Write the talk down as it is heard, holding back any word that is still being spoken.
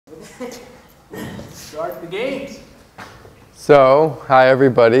Start the games. So, hi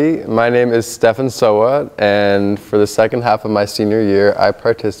everybody. My name is Stefan Sowa, and for the second half of my senior year, I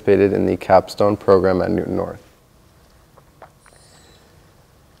participated in the capstone program at Newton North.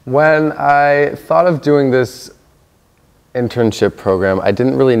 When I thought of doing this internship program, I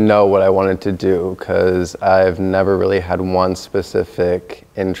didn't really know what I wanted to do because I've never really had one specific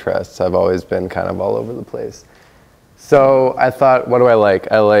interest. I've always been kind of all over the place. So I thought, what do I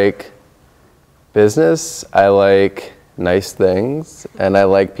like? I like business, I like nice things, and I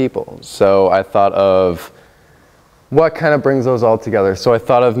like people. So I thought of what kind of brings those all together. So I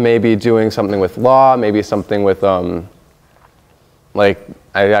thought of maybe doing something with law, maybe something with I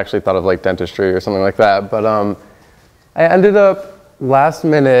actually thought of like dentistry or something like that, but I ended up last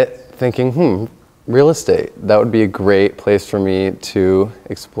minute thinking, real estate, that would be a great place for me to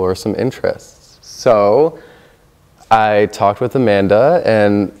explore some interests. So I talked with Amanda,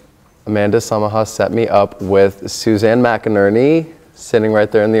 and Amanda Samaha set me up with Suzanne McInerney, sitting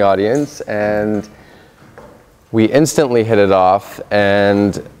right there in the audience, and we instantly hit it off,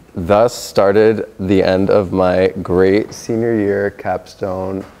 and thus started the end of my great senior year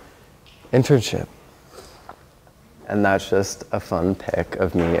capstone internship. And that's just a fun pic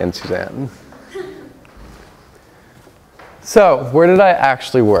of me and Suzanne. So, where did I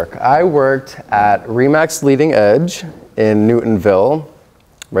actually work? I worked at Remax Leading Edge in Newtonville,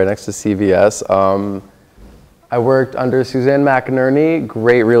 right next to CVS. I worked under Suzanne McInerney,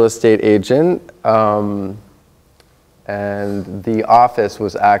 great real estate agent. And the office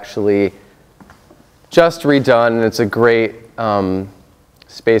was actually just redone, and it's a great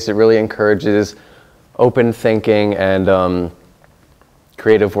space. It really encourages open thinking and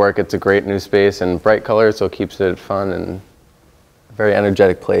creative work. It's a great new space and bright colors, so it keeps it fun and a very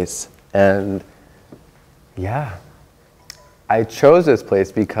energetic place. And yeah, I chose this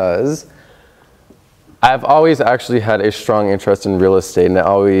place because I've always actually had a strong interest in real estate, and it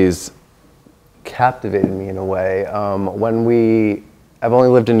always captivated me in a way. I've only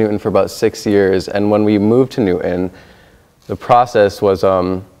lived in Newton for about 6 years, and when we moved to Newton, the process was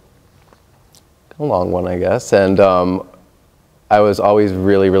a long one, I guess, and I was always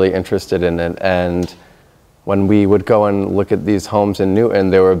really, really interested in it. And when we would go and look at these homes in Newton,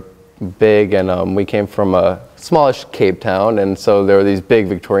 they were big, and we came from a smallish Cape town, and so there were these big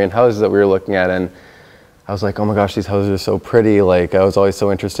Victorian houses that we were looking at, and I was like, oh my gosh, these houses are so pretty. Like, I was always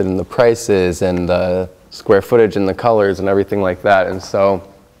so interested in the prices and the square footage and the colors and everything like that. And so,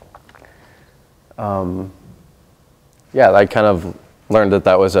 yeah, I kind of learned that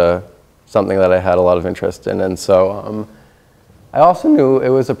that was something that I had a lot of interest in. And so I also knew it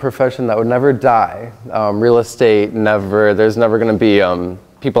was a profession that would never die. Real estate, there's never going to be,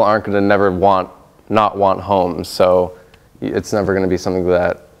 people aren't going to not want homes. So it's never going to be something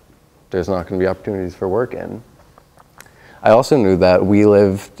that there's not going to be opportunities for work in. I also knew that we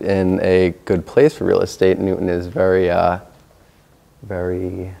lived in a good place for real estate. Newton is very,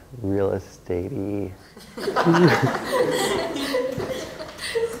 very real estate-y.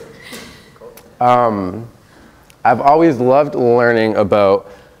 I've always loved learning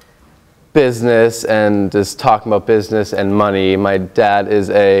about business and just talking about business and money. My dad is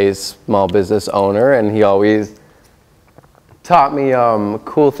a small business owner, and he always taught me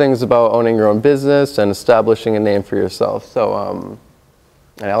cool things about owning your own business and establishing a name for yourself. So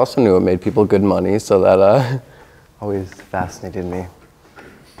I also knew it made people good money, so that always fascinated me.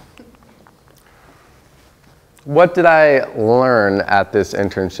 What did I learn at this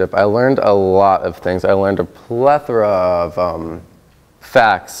internship? I learned a lot of things. I learned a plethora of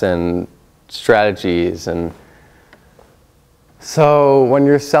facts and strategies. And so when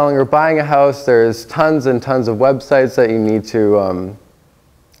you're selling or buying a house, there's tons and tons of websites that you need to,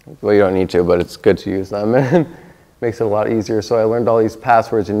 well, you don't need to, but it's good to use them. It makes it a lot easier. So I learned all these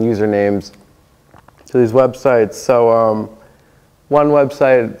passwords and usernames to these websites. So one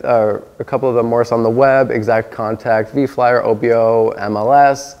website, a couple of them more on the web, Exact Contact, vFlyer, OBO,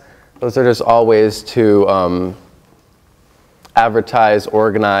 MLS. Those are just all ways to advertise,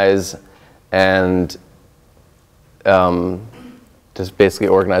 organize, and just basically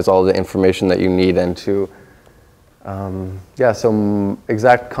organize all the information that you need. And to, yeah, so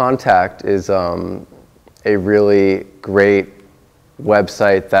Exact Contact is a really great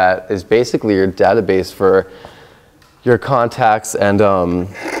website that is basically your database for your contacts and,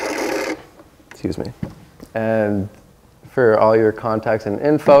 excuse me, and for all your contacts and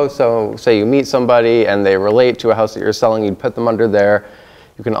info. So say you meet somebody and they relate to a house that you're selling, you'd put them under there.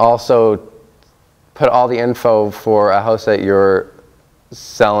 You can also put all the info for a house that you're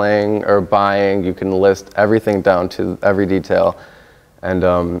selling or buying. You can list everything down to every detail.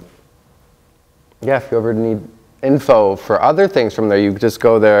 And yeah, if you ever need info for other things from there, you just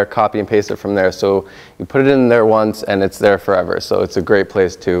go there, copy and paste it from there. So you put it in there once and it's there forever. So it's a great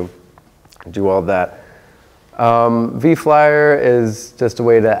place to do all that. V-Flyer is just a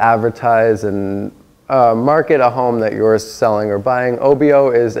way to advertise and market a home that you're selling or buying.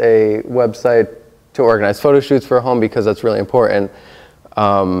 OBO is a website to organize photo shoots for a home because that's really important,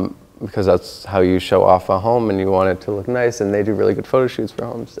 because that's how you show off a home and you want it to look nice, and they do really good photo shoots for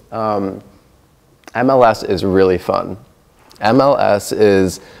homes. MLS is really fun. MLS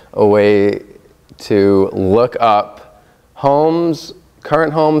is a way to look up homes,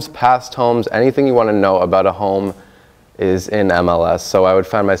 current homes, past homes, anything you want to know about a home is in MLS. So I would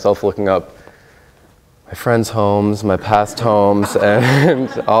find myself looking up my friends' homes, my past homes, and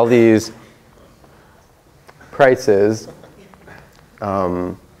all these prices.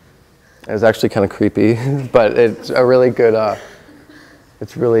 It was actually kind of creepy, but it's a really good,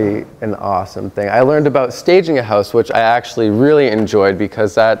 it's really an awesome thing. I learned about staging a house, which I actually really enjoyed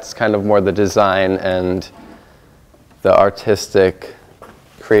because that's kind of more the design and the artistic,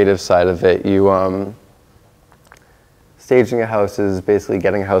 creative side of it. Staging a house is basically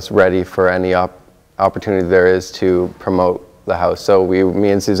getting a house ready for any opportunity there is to promote the house. So me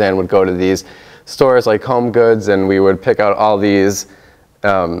and Suzanne would go to these stores like Home Goods, and we would pick out all these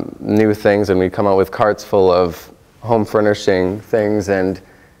new things, and we'd come out with carts full of home furnishing things, and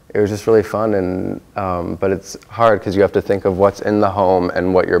it was just really fun. And but it's hard because you have to think of what's in the home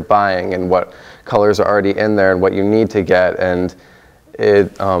and what you're buying and what colors are already in there and what you need to get, and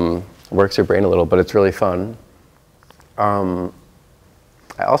it works your brain a little, but it's really fun.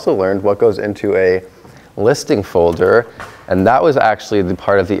 I also learned what goes into a listing folder, and that was actually the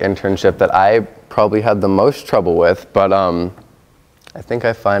part of the internship that I probably had the most trouble with, but I think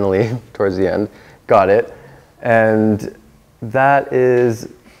I finally, towards the end, got it. And that is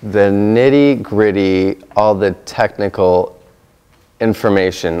the nitty-gritty, all the technical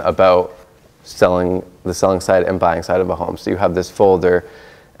information about the selling side and buying side of a home. So you have this folder,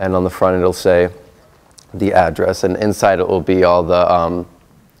 and on the front it'll say the address, and inside it will be all the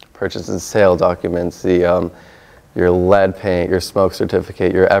purchase and sale documents, your lead paint, your smoke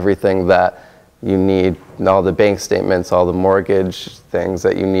certificate, your everything that you need, all the bank statements, all the mortgage things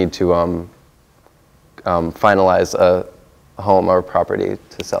that you need to finalize a home or property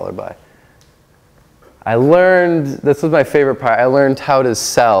to sell or buy. I learned, this was my favorite part, I learned how to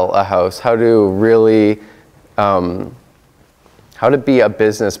sell a house, how to really, how to be a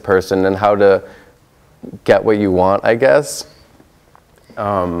business person and how to get what you want, I guess.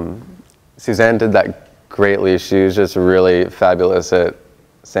 Suzanne did that greatly. She was just really fabulous at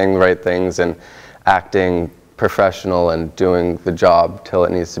saying the right things and acting professional and doing the job till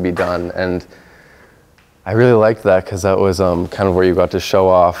it needs to be done. And I really liked that because that was kind of where you got to show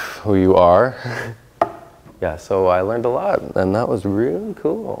off who you are. Yeah, so I learned a lot, and that was really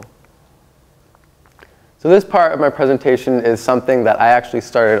cool. So this part of my presentation is something that I actually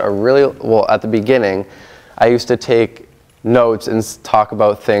started at the beginning. I used to take notes and talk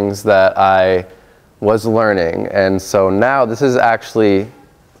about things that I was learning. And so now this is actually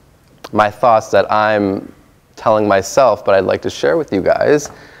my thoughts that I'm telling myself, but I'd like to share with you guys.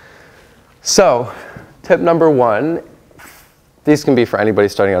 So tip number 1, these can be for anybody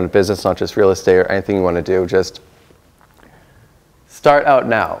starting out a business, not just real estate or anything you want to do. Just start out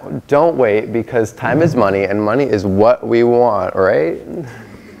now. Don't wait, because time is money, and money is what we want, right?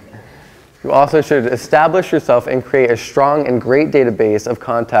 You also should establish yourself and create a strong and great database of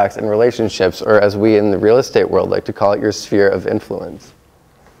contacts and relationships, or as we in the real estate world like to call it, your sphere of influence.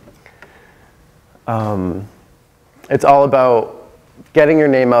 It's all about getting your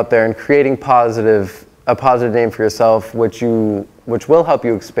name out there and creating a positive name for yourself, which will help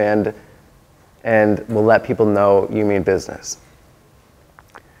you expand and will let people know you mean business.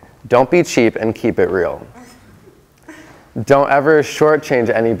 Don't be cheap and keep it real. Don't ever shortchange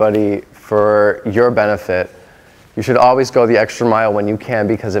anybody for your benefit. You should always go the extra mile when you can,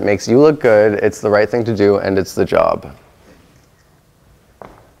 because it makes you look good, it's the right thing to do, and it's the job.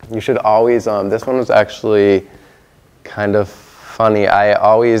 You should always, this one was actually kind of funny. I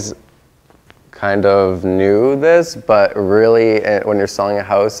always kind of knew this, but really when you're selling a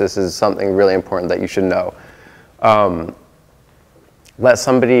house, this is something really important that you should know. Let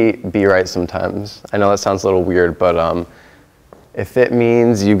somebody be right sometimes. I know that sounds a little weird, but if it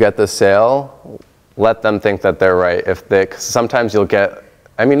means you get the sale, let them think that they're right. 'Cause sometimes you'll get,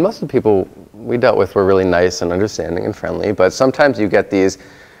 I mean, most of the people we dealt with were really nice and understanding and friendly, but sometimes you get these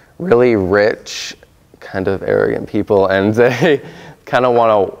really rich, kind of arrogant people, and they kind of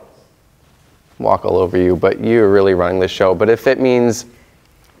want to walk all over you, but you're really running the show. But if it means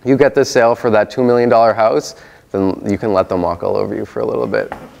you get the sale for that $2 million house, then you can let them walk all over you for a little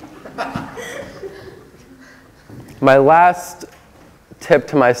bit. My last tip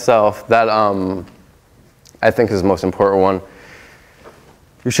to myself that I think is the most important one,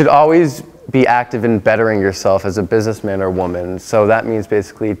 you should always be active in bettering yourself as a businessman or woman. So that means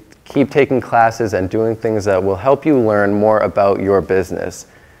basically keep taking classes and doing things that will help you learn more about your business.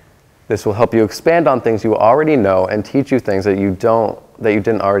 This will help you expand on things you already know and teach you things that you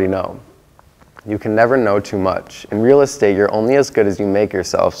didn't already know. You can never know too much. In real estate, you're only as good as you make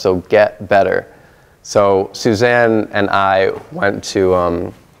yourself, so get better. So Suzanne and I went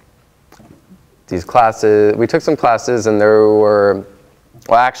to these classes. We took some classes, and there were,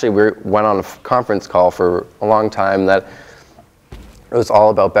 well, actually, we went on a conference call for a long time that it was all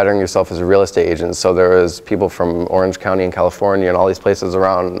about bettering yourself as a real estate agent. So there was people from Orange County in California and all these places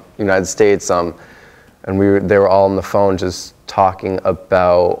around the United States, and they were all on the phone just talking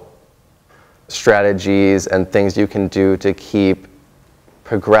about strategies and things you can do to keep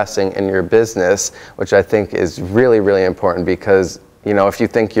progressing in your business, which I think is really, really important, because if you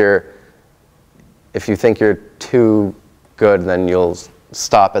think you're too good, then you'll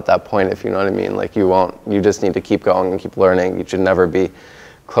stop at that point, if you know what I mean. Like you just need to keep going and keep learning. You should never be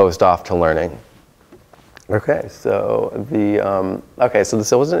closed off to learning. Okay, so so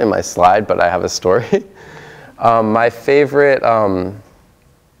this wasn't in my slide, but I have a story.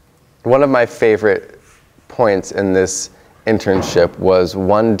 One of my favorite points in this internship was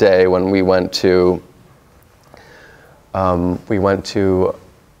one day when we went to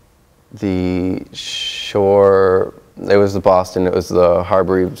the shore. It was the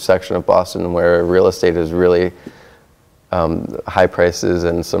Harbor section of Boston, where real estate is really high prices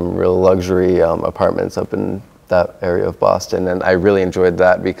and some real luxury apartments up in that area of Boston. And I really enjoyed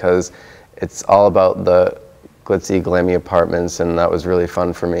that because it's all about the glitzy, glammy apartments, and that was really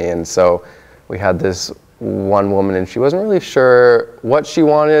fun for me. And so we had this one woman, and she wasn't really sure what she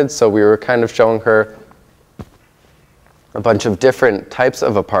wanted, so we were kind of showing her a bunch of different types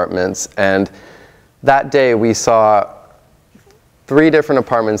of apartments. And that day we saw 3 different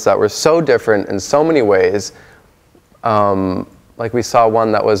apartments that were so different in so many ways. Like we saw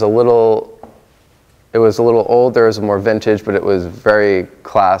one that was a little older, it was more vintage, but it was very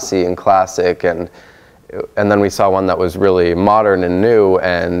classy and classic. And then we saw one that was really modern and new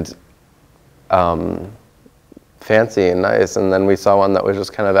and fancy and nice. And then we saw one that was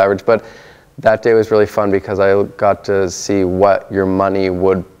just kind of average. But that day was really fun because I got to see what your money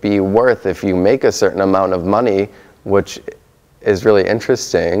would be worth if you make a certain amount of money, which is really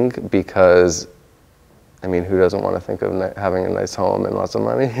interesting because, I mean, who doesn't want to think of having a nice home and lots of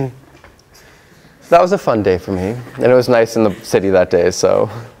money? So that was a fun day for me. And it was nice in the city that day, so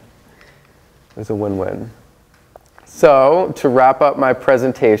it was a win-win. So to wrap up my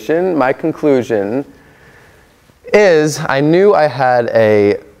presentation, my conclusion is I knew I had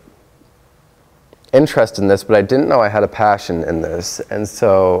a interest in this, but I didn't know I had a passion in this. And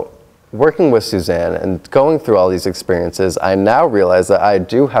so working with Suzanne and going through all these experiences, I now realize that I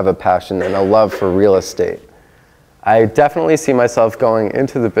do have a passion and a love for real estate. I definitely see myself going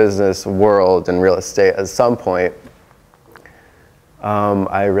into the business world in real estate at some point.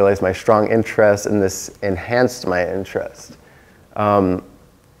 I realized my strong interest in this enhanced my interest. I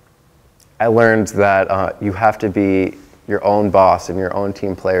learned that you have to be your own boss and your own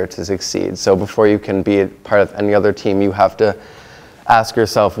team player to succeed. So before you can be a part of any other team, you have to ask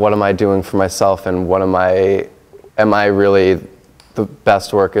yourself, what am I doing for myself, and am I really the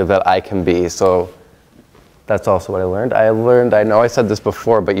best worker that I can be? So that's also what I learned. I know I said this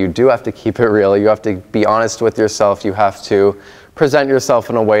before, but you do have to keep it real. You have to be honest with yourself. You have to present yourself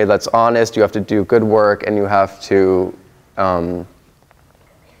in a way that's honest. You have to do good work, and you have to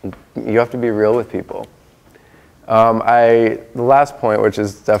be real with people. The last point, which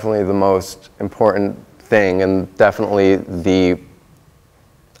is definitely the most important thing, and definitely the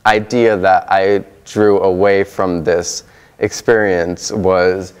idea that I drew away from this experience,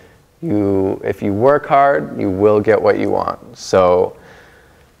 was if you work hard, you will get what you want. So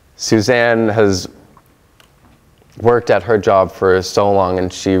Suzanne has worked at her job for so long,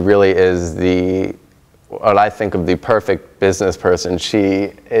 and she really is what I think of the perfect business person.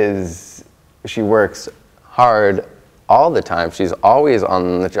 She works hard all the time. She's always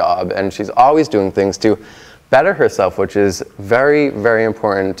on the job, and she's always doing things to better herself, which is very, very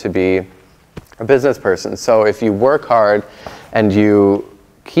important to be a business person. So if you work hard and you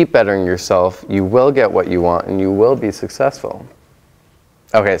keep bettering yourself, you will get what you want and you will be successful.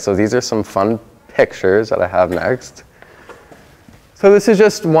 Okay, so these are some fun pictures that I have next. So this is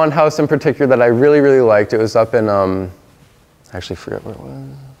just one house in particular that I really, really liked. It was up in, I actually forget where it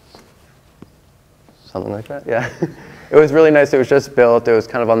was. Something like that, yeah. It was really nice. It was just built. It was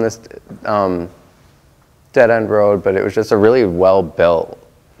kind of on this dead-end road, but it was just a really well-built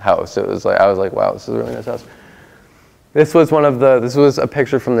house. It was like, I was like, wow, this is a really nice house. This was this was a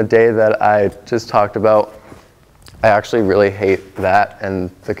picture from the day that I just talked about. I actually really hate that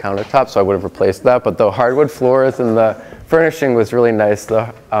and the countertop, so I would have replaced that, but the hardwood floors and the furnishing was really nice.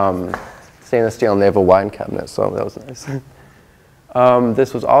 The stainless steel, and they have a wine cabinet, so that was nice.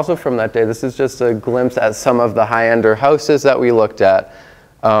 This was also from that day. This is just a glimpse at some of the high-ender houses that we looked at.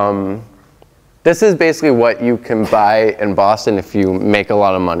 This is basically what you can buy in Boston if you make a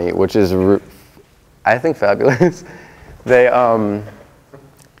lot of money, which is, I think, fabulous. That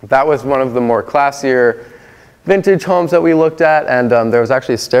was one of the more classier vintage homes that we looked at, and there was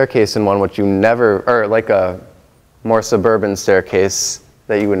actually a staircase in one which you never, or like a more suburban staircase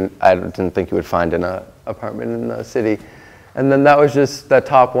that you wouldn't, I didn't think you would find in an apartment in the city. And then that was just, that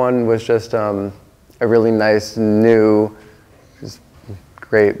top one was just a really nice, new, just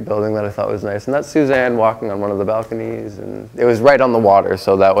great building that I thought was nice. And that's Suzanne walking on one of the balconies, and it was right on the water,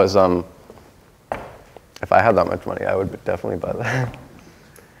 so that was, if I had that much money, I would definitely buy that.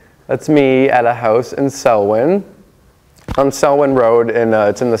 That's me at a house in Selwyn, on Selwyn Road, and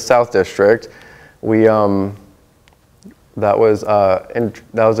it's in the South District. We, that was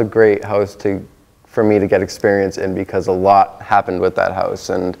a great house for me to get experience in, because a lot happened with that house,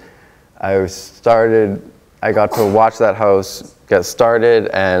 and I got to watch that house get started,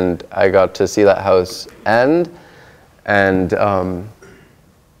 and I got to see that house end, and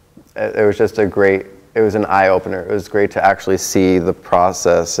it was just it was an eye-opener. It was great to actually see the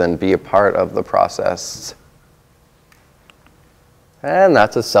process and be a part of the process. And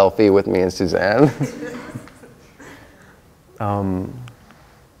that's a selfie with me and Suzanne.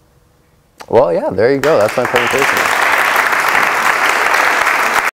 Well, yeah, there you go. That's my presentation.